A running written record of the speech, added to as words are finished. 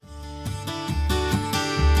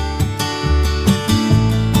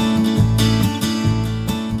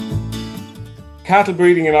cattle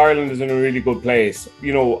breeding in Ireland is in a really good place.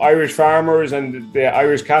 You know, Irish farmers and the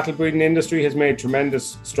Irish cattle breeding industry has made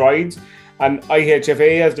tremendous strides, and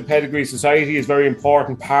IHFA as the pedigree society is a very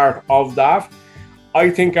important part of that. I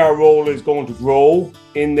think our role is going to grow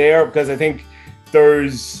in there because I think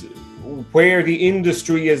there's where the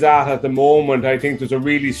industry is at the moment. I think there's a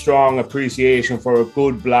really strong appreciation for a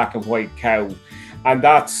good black and white cow, and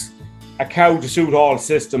that's a cow to suit all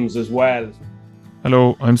systems as well.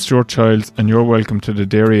 Hello, I'm Stuart Childs and you're welcome to the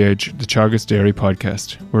Dairy Edge, the Teagasc Dairy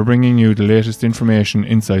podcast. We're bringing you the latest information,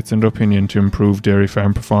 insights and opinion to improve dairy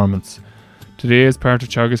farm performance. Today, as part of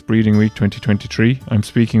Teagasc Breeding Week 2023, I'm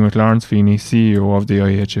speaking with Lawrence Feeney, CEO of the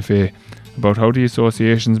IHFA, about how the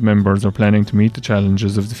association's members are planning to meet the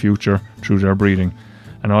challenges of the future through their breeding,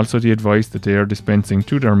 and also the advice that they are dispensing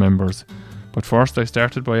to their members. But first, I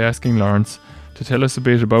started by asking Lawrence to tell us a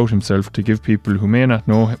bit about himself to give people who may not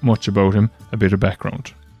know much about him a bit of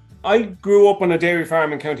background. I grew up on a dairy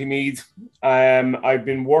farm in County Meath. I've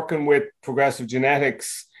been working with Progressive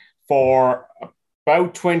Genetics for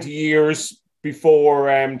about 20 years before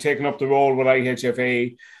taking up the role with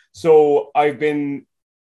IHFA. So I've been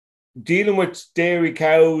dealing with dairy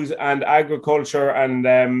cows and agriculture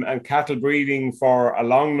and cattle breeding for a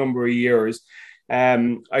long number of years.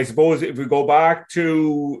 I suppose if we go back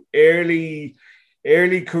to early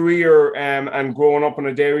career and growing up on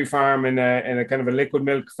a dairy farm in a kind of a liquid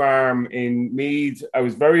milk farm in Meath, I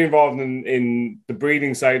was very involved in the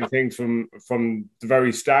breeding side of things from the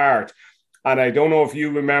very start. And I don't know if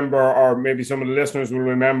you remember, or maybe some of the listeners will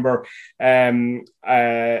remember, AI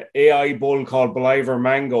bull called Beliver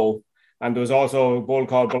Mango. And there was also a bull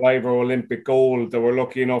called Beliver Olympic Gold that were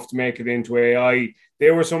lucky enough to make it into AI.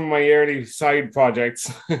 They were some of my early side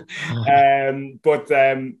projects. But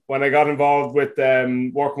when I got involved with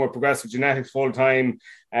working with Progressive Genetics full time,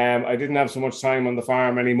 I didn't have so much time on the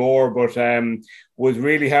farm anymore, but was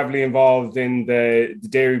really heavily involved in the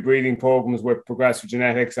dairy breeding programs with Progressive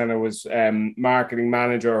Genetics, and I was marketing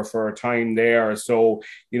manager for a time there. So,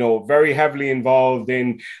 you know, very heavily involved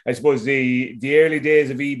in, I suppose, the early days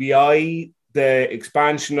of EBI, the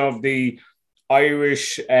expansion of the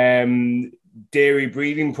Irish dairy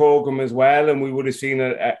breeding program as well, and we would have seen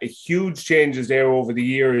a huge changes there over the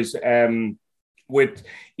years, with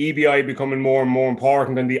EBI becoming more and more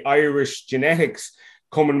important and the Irish genetics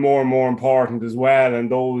coming more and more important as well,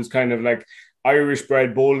 and those kind of like Irish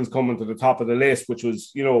bred bulls coming to the top of the list, which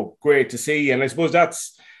was, you know, great to see. And I suppose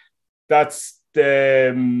that's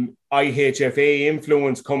the IHFA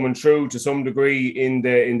influence coming through to some degree in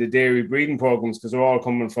the dairy breeding programs, because they're all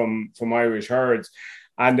coming from Irish herds.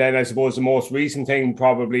 And then I suppose the most recent thing,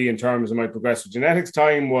 probably in terms of my Progressive Genetics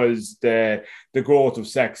time, was the growth of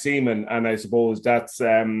sex semen. And I suppose that's,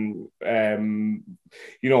 you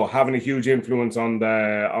know, having a huge influence on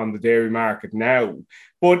the dairy market now.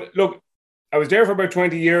 But look, I was there for about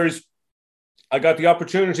 20 years. I got the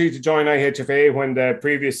opportunity to join IHFA when the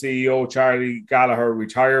previous CEO, Charlie Gallagher,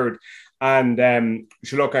 retired. And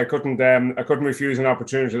look, I couldn't refuse an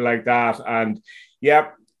opportunity like that. And yeah,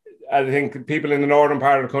 I think people in the northern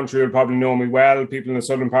part of the country will probably know me well. People in the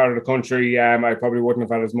southern part of the country, I probably wouldn't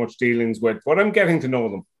have had as much dealings with, but I'm getting to know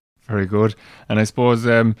them. Very good. And I suppose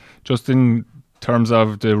just in terms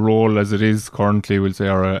of the role as it is currently, we'll say,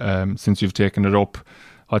 or since you've taken it up,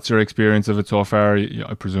 what's your experience of it so far?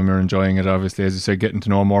 I presume you're enjoying it, obviously, as you said, getting to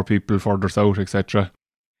know more people further south, etc.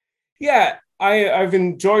 Yeah, I've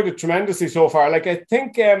enjoyed it tremendously so far. Like, I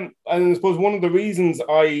think, and I suppose one of the reasons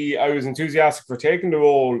I was enthusiastic for taking the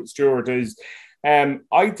role, Stuart, is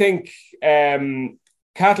I think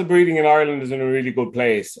cattle breeding in Ireland is in a really good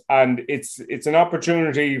place. And it's an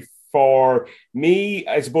opportunity for me,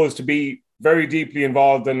 I suppose, to be very deeply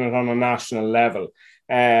involved in it on a national level.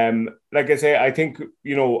 Like I say, I think,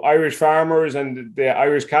 you know, Irish farmers and the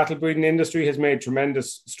Irish cattle breeding industry has made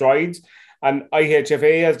tremendous strides. And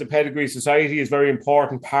IHFA as the pedigree society is a very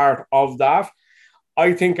important part of that.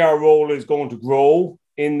 I think our role is going to grow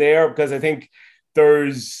in there because I think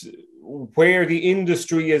there's where the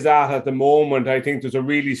industry is at the moment. I think there's a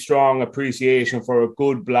really strong appreciation for a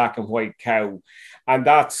good black and white cow. And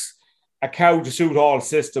that's a cow to suit all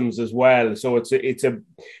systems as well. So it's a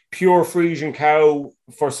pure Frisian cow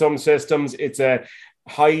for some systems. It's a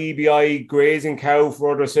high EBI grazing cow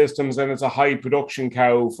for other systems, and it's a high production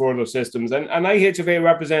cow for other systems. And IHFA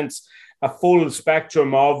represents a full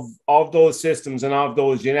spectrum of those systems and of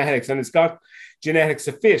those genetics. And it's got genetics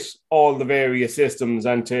to fit all the various systems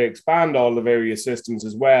and to expand all the various systems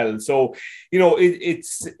as well. So, you know,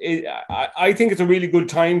 I think it's a really good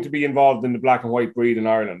time to be involved in the black and white breed in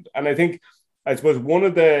Ireland. And I suppose one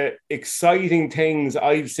of the exciting things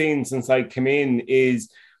I've seen since I came in is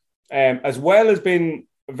as well as being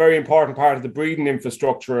a very important part of the breeding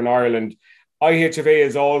infrastructure in Ireland, IHFA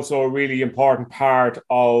is also a really important part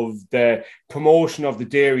of the promotion of the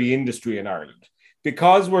dairy industry in Ireland.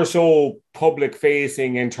 Because we're so public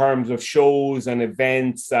facing in terms of shows and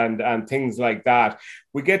events and things like that,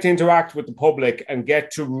 we get to interact with the public and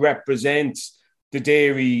get to represent the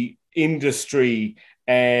dairy industry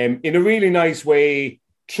in a really nice way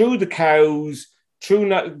through the cows,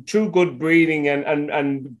 through good breeding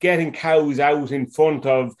and getting cows out in front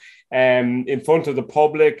of the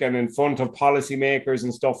public and in front of policymakers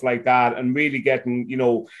and stuff like that, and really getting,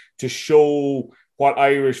 to show what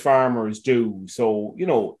Irish farmers do. So,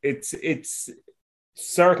 it's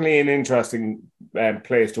certainly an interesting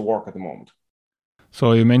place to work at the moment.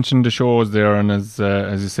 So you mentioned the shows there, and as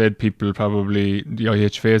you said, people probably, the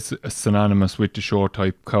IHFA is synonymous with the show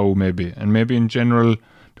type cow maybe, and maybe in general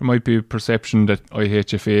there might be a perception that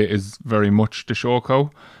IHFA is very much the show cow,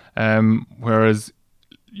 whereas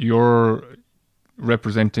you're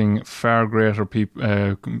representing far greater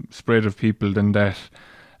spread of people than that.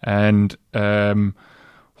 And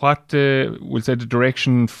what we'll say the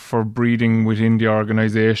direction for breeding within the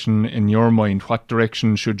organisation in your mind? What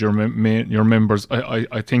direction should your members?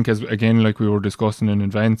 I think, as again, like we were discussing in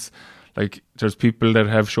advance, like there's people that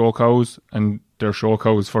have show cows and they're show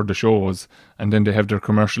cows for the shows, and then they have their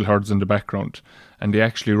commercial herds in the background, and they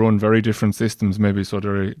actually run very different systems. Maybe so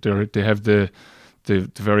they have the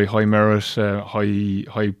very high merit,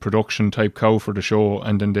 high production type cow for the show,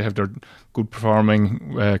 and then they have their good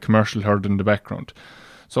performing commercial herd in the background.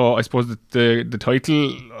 So I suppose that the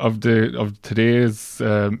title of today's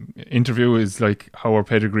interview is like, how are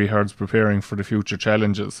pedigree herds preparing for the future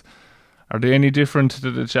challenges? Are they any different to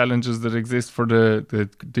the challenges that exist for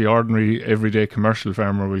the ordinary everyday commercial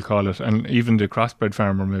farmer, we'll call it, and even the crossbred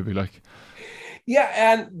farmer maybe like? Yeah,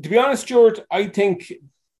 and to be honest, Stuart, I think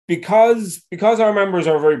because our members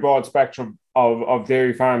are a very broad spectrum of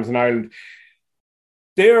dairy farms in Ireland,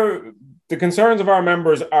 the concerns of our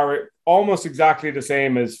members are almost exactly the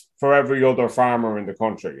same as for every other farmer in the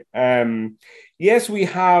country. Yes, we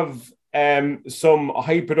have some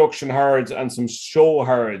high production herds and some show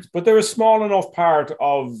herds, but they're a small enough part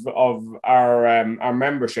of our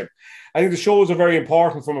membership. I think the shows are very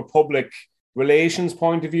important from a public relations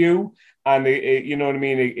point of view, and you know what I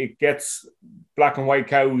mean. It gets black and white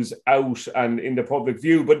cows out and in the public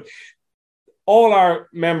view, but all our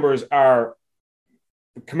members are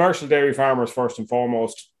commercial dairy farmers first and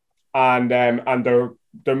foremost, and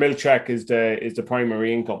their milk check is the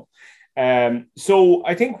primary income. So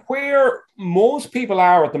I think where most people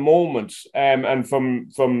are at the moment, and from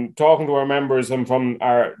talking to our members and from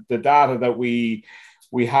the data that we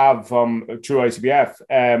have through ICBF,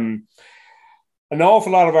 an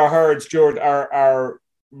awful lot of our herds, Stuart, are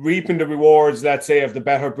reaping the rewards, let's say, of the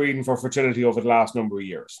better breeding for fertility over the last number of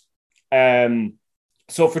years.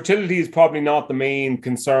 So fertility is probably not the main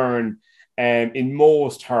concern in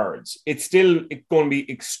most herds. It's still going to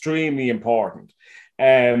be extremely important.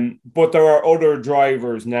 But there are other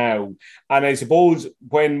drivers now. And I suppose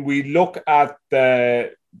when we look at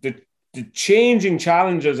the changing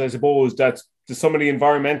challenges, I suppose, that some of the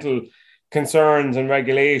environmental concerns and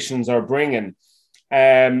regulations are bringing,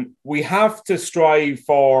 we have to strive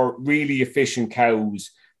for really efficient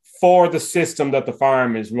cows for the system that the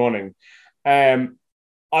farm is running.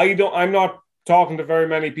 I'm not talking to very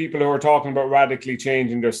many people who are talking about radically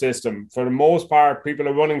changing their system. For the most part, people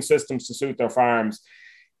are running systems to suit their farms.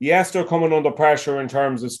 Yes, they're coming under pressure in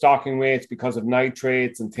terms of stocking rates because of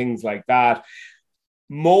nitrates and things like that.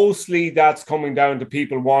 Mostly that's coming down to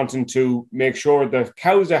people wanting to make sure the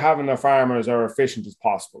cows they have in their farmers are efficient as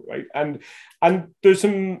possible, right? And there's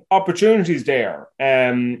some opportunities there.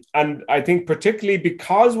 And I think particularly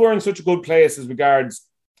because we're in such a good place as regards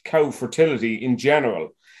cow fertility in general,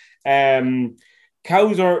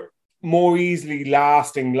 cows are more easily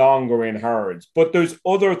lasting longer in herds. But there's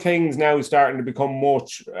other things now starting to become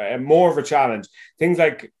much more of a challenge. Things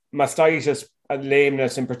like mastitis and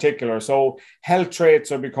lameness in particular. So health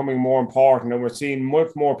traits are becoming more important, and we're seeing much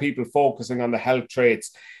more people focusing on the health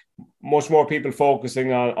traits, much more people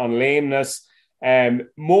focusing on lameness,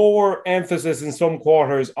 more emphasis in some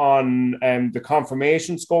quarters on the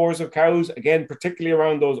conformation scores of cows, again, particularly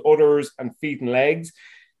around those udders and feet and legs,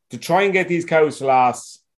 to try and get these cows to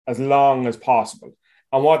last as long as possible.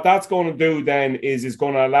 And what that's going to do then is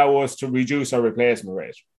going to allow us to reduce our replacement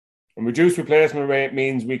rate. And reduced replacement rate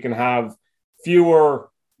means we can have fewer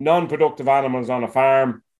non-productive animals on a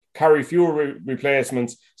farm, carry fewer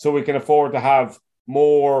replacements, so we can afford to have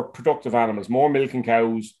more productive animals, more milking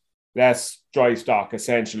cows, less dry stock,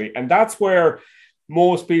 essentially. And that's where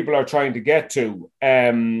most people are trying to get to.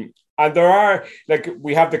 And there are, like,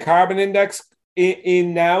 we have the carbon index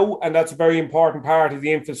in now, and that's a very important part of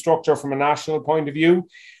the infrastructure from a national point of view.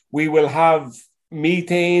 We will have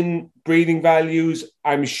methane breeding values,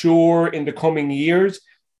 I'm sure, in the coming years.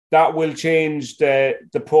 That will change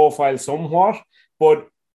the profile somewhat, but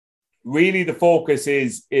really the focus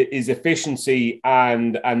is efficiency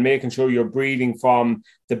and making sure you're breeding from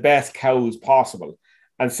the best cows possible.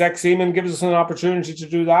 And sex semen gives us an opportunity to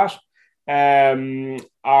do that.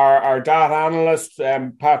 Our data analyst,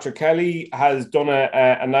 Patrick Kelly, has done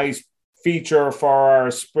a nice feature for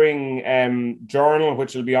our spring journal,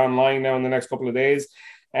 which will be online now in the next couple of days,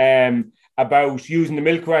 about using the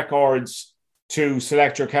milk records to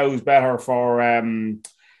select your cows better for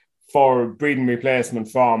breeding replacement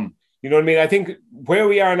from. You know what I mean? I think where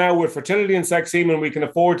we are now with fertility and sex semen, we can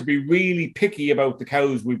afford to be really picky about the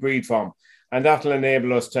cows we breed from. And that'll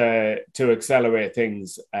enable us to accelerate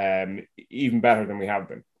things even better than we have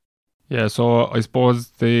been. Yeah, so I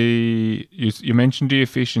suppose you mentioned the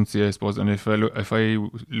efficiency, I suppose, and if I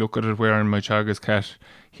look at it where in my Chagas cat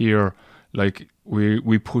here, like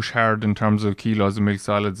we push hard in terms of kilos of milk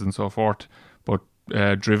solids and so forth, but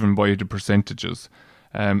driven by the percentages.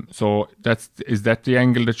 So is that the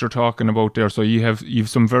angle that you're talking about there? So you've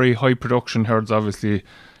some very high production herds, obviously,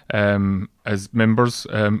 as members.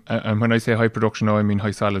 And when I say high production now, I mean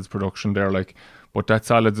high solids production there, like, but that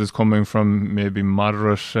solids is coming from maybe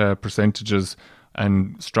moderate percentages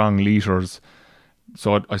and strong litres.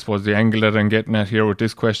 So I suppose the angle that I'm getting at here with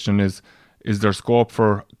this question is there scope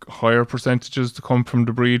for higher percentages to come from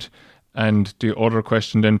the breed? And the other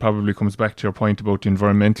question then probably comes back to your point about the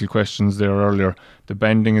environmental questions there earlier. The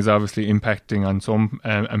banding is obviously impacting on some,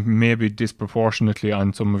 and maybe disproportionately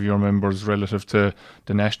on some of your members relative to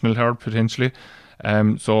the national herd potentially.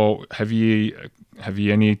 So have you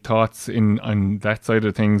any thoughts on that side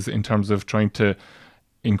of things in terms of trying to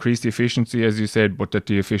increase the efficiency, as you said, but that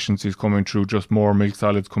the efficiency is coming through just more milk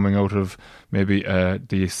solids coming out of maybe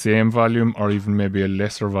the same volume or even maybe a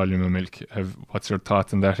lesser volume of milk? What's your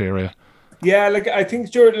thoughts in that area? Yeah, like I think,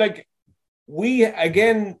 Stuart, like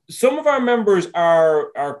some of our members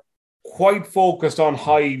are quite focused on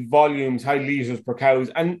high volumes, high litres per cows,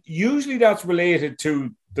 and usually that's related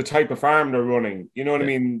to the type of farm they're running. You know what I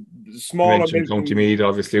mean? Smaller milk. County Mead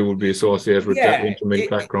obviously would be associated with that winter milk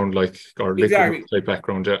background, or liquid milk type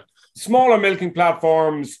background, yeah. Smaller milking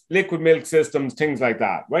platforms, liquid milk systems, things like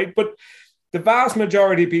that, right? But the vast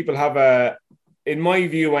majority of people in my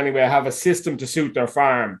view anyway, have a system to suit their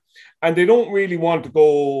farm, and they don't really want to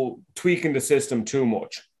go tweaking the system too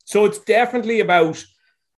much. So it's definitely about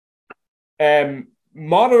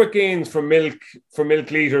moderate gains for milk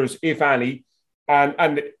litres, if any,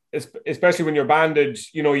 and especially when you're banded,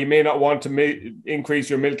 you know, you may not want to increase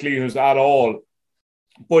your milk litres at all,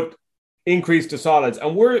 but increase the solids.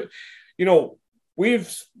 And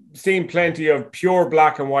we've seen plenty of pure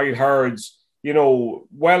black and white herds, you know,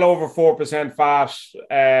 well over 4% fat,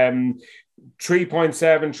 3.7,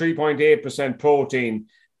 3.8% protein,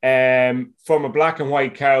 from a black and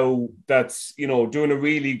white cow that's, you know, doing a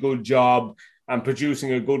really good job and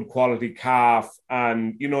producing a good quality calf,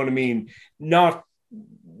 and, you know what I mean, not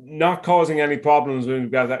causing any problems when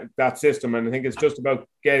you've got that system. And I think it's just about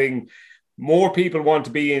getting more people want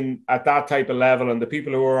to be in at that type of level, and the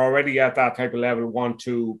people who are already at that type of level want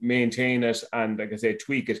to maintain it and, like I say,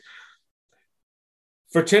 tweak it.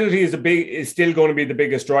 Fertility is still going to be the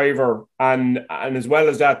biggest driver, and as well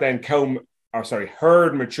as that, then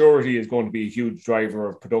herd maturity is going to be a huge driver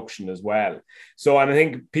of production as well. So, and I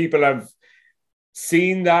think people have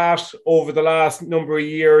seen that over the last number of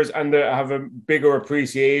years, and they have a bigger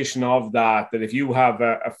appreciation of that if you have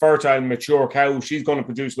a fertile, mature cow, she's going to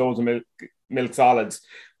produce loads of milk solids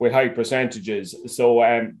with high percentages. So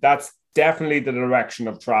that's definitely the direction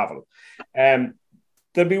of travel. There'll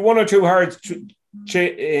be one or two herds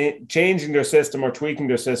changing their system or tweaking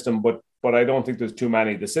their system, but I don't think there's too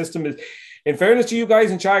many. The system is, in fairness to you guys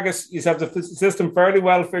in Chagas, you have the system fairly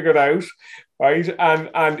well figured out, right?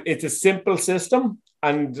 And it's a simple system,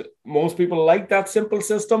 and most people like that simple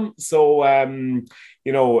system. So, I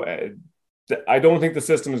don't think the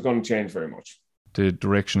system is going to change very much. The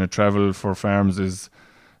direction of travel for farms is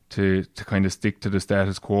to kind of stick to the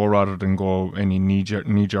status quo rather than go any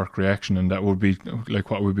knee-jerk reaction, and that would be like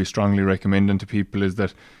what we'd be strongly recommending to people, is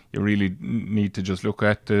that you really need to just look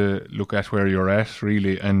at where you're at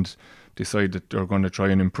really, and decide that they're going to try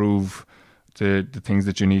and improve the things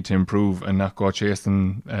that you need to improve, and not go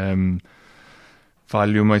chasing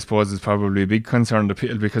volume. I suppose is probably a big concern to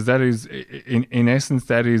people, because that is in essence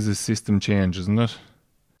that is a system change, isn't it?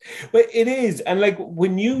 Well, it is. And like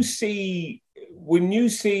when you see when you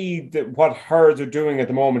see what herds are doing at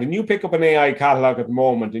the moment, and you pick up an AI catalog at the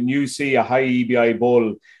moment, and you see a high EBI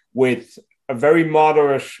bull with a very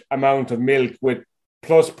moderate amount of milk with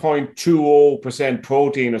plus 0.20%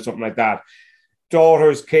 protein or something like that,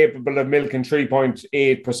 daughters capable of milking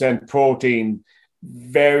 3.8% protein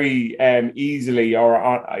very easily, or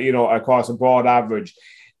across a broad average.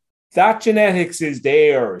 That genetics is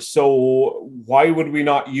there, so why would we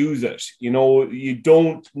not use it? You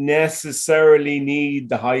don't necessarily need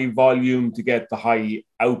the high volume to get the high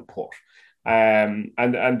output, and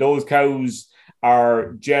those cows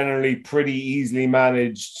are generally pretty easily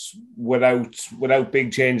managed without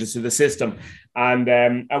big changes to the system, and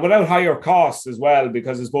without higher costs as well,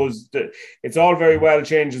 because I suppose it's all very well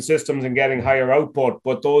changing systems and getting higher output,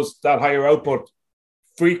 but that higher output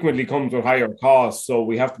frequently comes with higher costs. So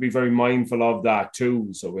we have to be very mindful of that too.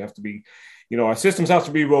 So we have to be, our systems have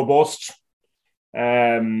to be robust,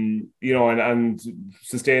 and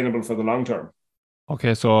sustainable for the long term.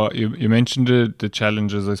 Okay, so you mentioned the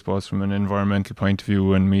challenges, I suppose, from an environmental point of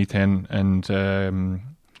view, and methane and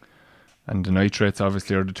the nitrates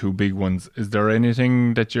obviously are the two big ones. Is there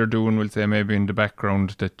anything that you're doing, we'll say maybe in the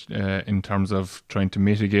background, that in terms of trying to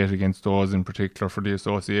mitigate against those in particular for the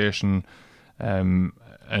association?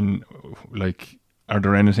 And like, are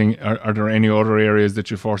there any other areas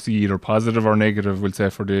that you foresee, either positive or negative, we'll say,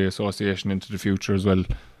 for the association into the future as well?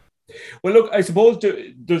 Well, look, I suppose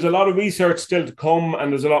there's a lot of research still to come,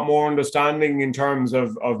 and there's a lot more understanding in terms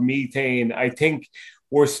of methane. I think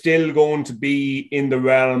we're still going to be in the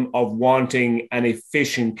realm of wanting an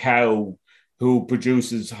efficient cow who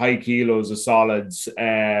produces high kilos of solids.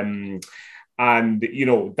 And,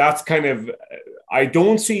 that's kind of, I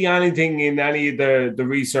don't see anything in any of the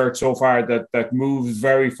research so far that moves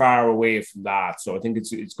very far away from that. So I think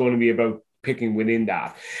it's going to be about picking within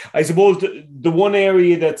that. I suppose the one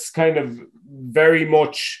area that's kind of very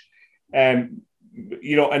much, an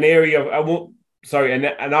area of,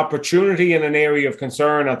 an opportunity and an area of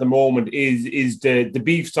concern at the moment is the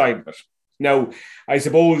beef side of it. Now, I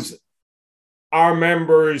suppose our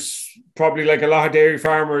members, probably like a lot of dairy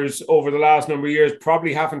farmers over the last number of years,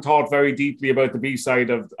 probably haven't thought very deeply about the beef side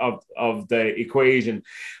of the equation.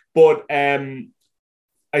 But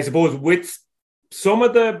I suppose with some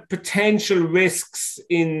of the potential risks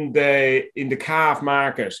in the calf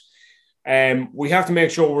market, we have to make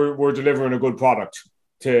sure we're delivering a good product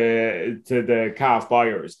to the calf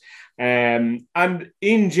buyers. And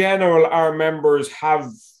in general, our members have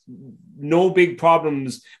no big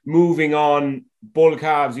problems moving on bull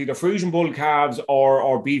calves, either Frisian bull calves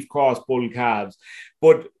or beef cross bull calves.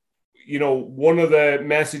 But, one of the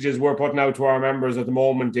messages we're putting out to our members at the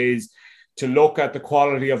moment is to look at the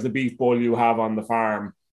quality of the beef bull you have on the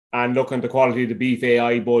farm, and look at the quality of the beef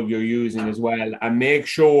AI bull you're using as well, and make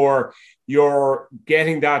sure you're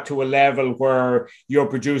getting that to a level where you're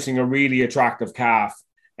producing a really attractive calf.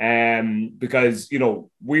 Because,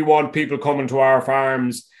 we want people coming to our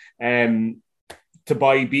farms to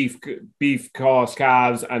buy beef cross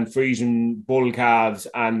calves and Frisian bull calves,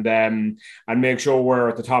 and make sure we're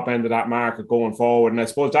at the top end of that market going forward. And I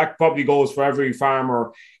suppose that probably goes for every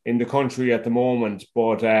farmer in the country at the moment.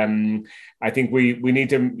 But I think we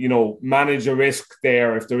need to, manage a risk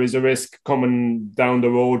there. If there is a risk coming down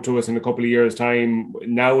the road to us in a couple of years' time,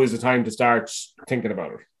 now is the time to start thinking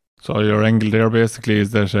about it. So your angle there basically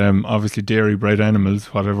is that obviously dairy bred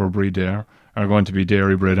animals, whatever breed they are going to be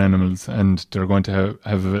dairy bred animals, and they're going to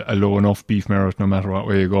have a low enough beef merit no matter what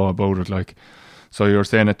way you go about it. Like, so you're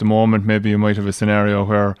saying at the moment maybe you might have a scenario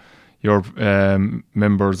where your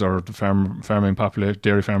members or the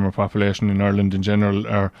dairy farmer population in Ireland in general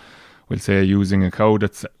are, we'll say, using a cow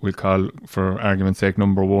that's, we'll call for argument's sake,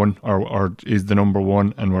 number one, or is the number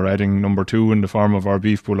one, and we're adding number two in the form of our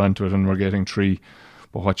beef bull onto it, and we're getting three.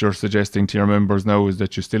 But what you're suggesting to your members now is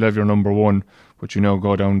that you still have your number one, but you now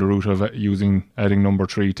go down the route of adding number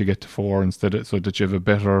three to get to four instead, so that you have a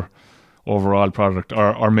better overall product.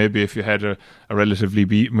 Or maybe if you had a relatively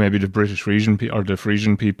maybe the British Frisian or the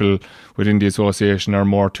Frisian people within the association are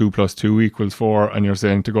more 2 + 2 = 4, and you're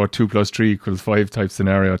saying to go 2 + 3 = 5 type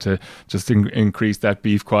scenario to just increase that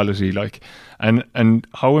beef quality. Like, and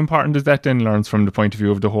how important is that then, Lawrence, from the point of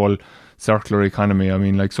view of the whole circular economy? I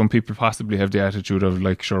mean, like, some people possibly have the attitude of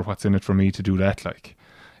like, sure, what's in it for me to do that? Like,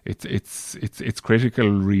 it's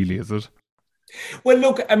critical, really, is it? Well,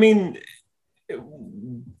 look, I mean,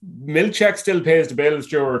 Milkcheck still pays the bills,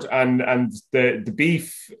 Stuart, and the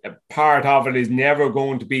beef part of it is never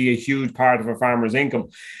going to be a huge part of a farmer's income.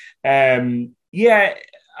 Some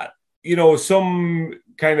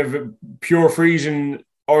kind of pure Frisian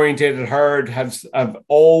orientated herd have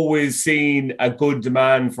always seen a good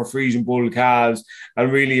demand for Frisian bull calves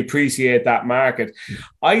and really appreciate that market.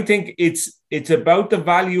 I think it's about the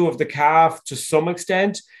value of the calf to some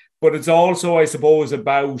extent, but it's also, I suppose,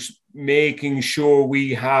 about making sure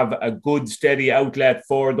we have a good, steady outlet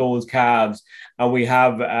for those calves, and we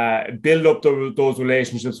have build up those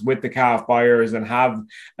relationships with the calf buyers and have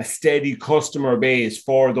a steady customer base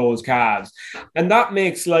for those calves. And that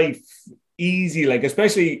makes life easy, like,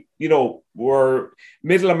 especially, we're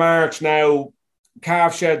middle of March now,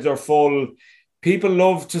 calf sheds are full. People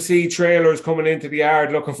love to see trailers coming into the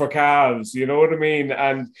yard looking for calves, you know what I mean?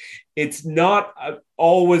 And it's not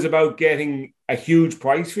always about getting a huge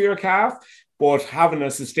price for your calf, but having a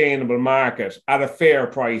sustainable market at a fair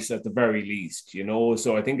price at the very least,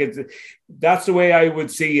 So I think that's the way I would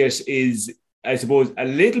see it, is, I suppose, a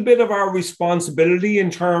little bit of our responsibility in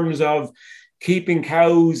terms of keeping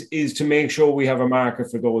cows is to make sure we have a market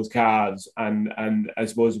for those calves. And I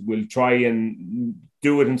suppose we'll try and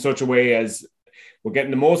do it in such a way as we're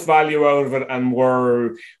getting the most value out of it, and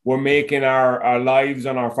we're making our lives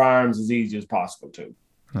on our farms as easy as possible too.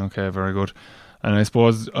 Okay, very good. And I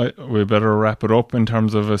suppose we better wrap it up in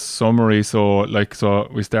terms of a summary. So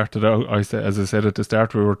we started out, as I said at the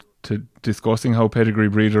start, we were discussing how pedigree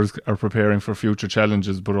breeders are preparing for future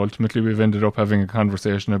challenges, but ultimately we've ended up having a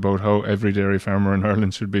conversation about how every dairy farmer in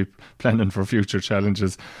Ireland should be planning for future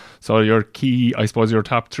challenges. So your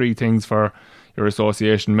top 3 things for your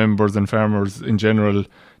association members and farmers in general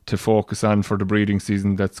to focus on for the breeding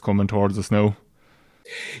season that's coming towards us now?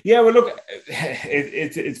 Yeah, well, look,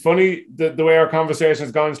 it's funny the way our conversation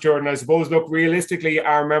has gone, Stuart. And I suppose, look, realistically,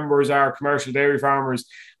 our members are commercial dairy farmers.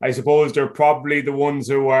 I suppose they're probably the ones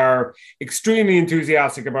who are extremely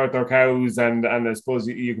enthusiastic about their cows. And I suppose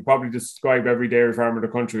you could probably describe every dairy farmer in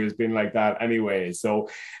the country as being like that anyway. So,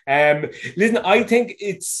 listen, I think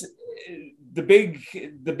it's the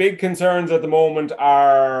big concerns at the moment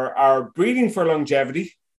are breeding for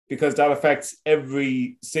longevity, because that affects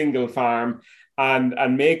every single farm.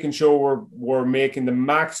 And making sure we're making the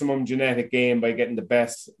maximum genetic gain by getting the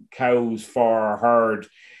best cows for our herd.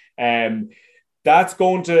 That's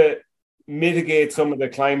going to mitigate some of the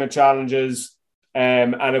climate challenges.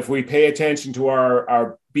 And if we pay attention to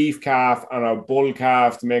our beef calf and our bull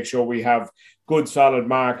calf to make sure we have good solid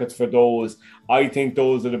markets for those, I think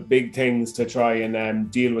those are the big things to try and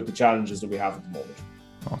deal with the challenges that we have at the moment.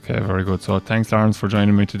 Okay, very good. So thanks, Lawrence, for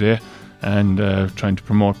joining me today and trying to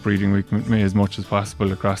promote Breeding Week with me as much as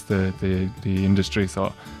possible across the industry.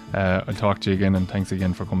 So I'll talk to you again, and thanks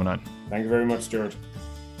again for coming on. Thank you very much, Stuart.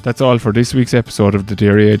 That's all for this week's episode of the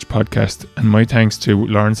Dairy Age podcast, and my thanks to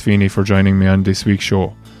Lawrence Feeney for joining me on this week's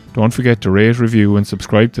show. Don't forget to rate, review and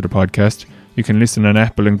subscribe to the podcast. You can listen on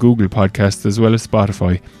Apple and Google Podcasts as well as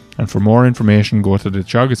Spotify, and for more information go to the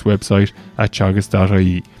Teagasc website at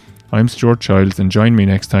teagasc.ie. I'm Stuart Childs, and join me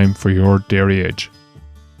next time for your Dairy Age.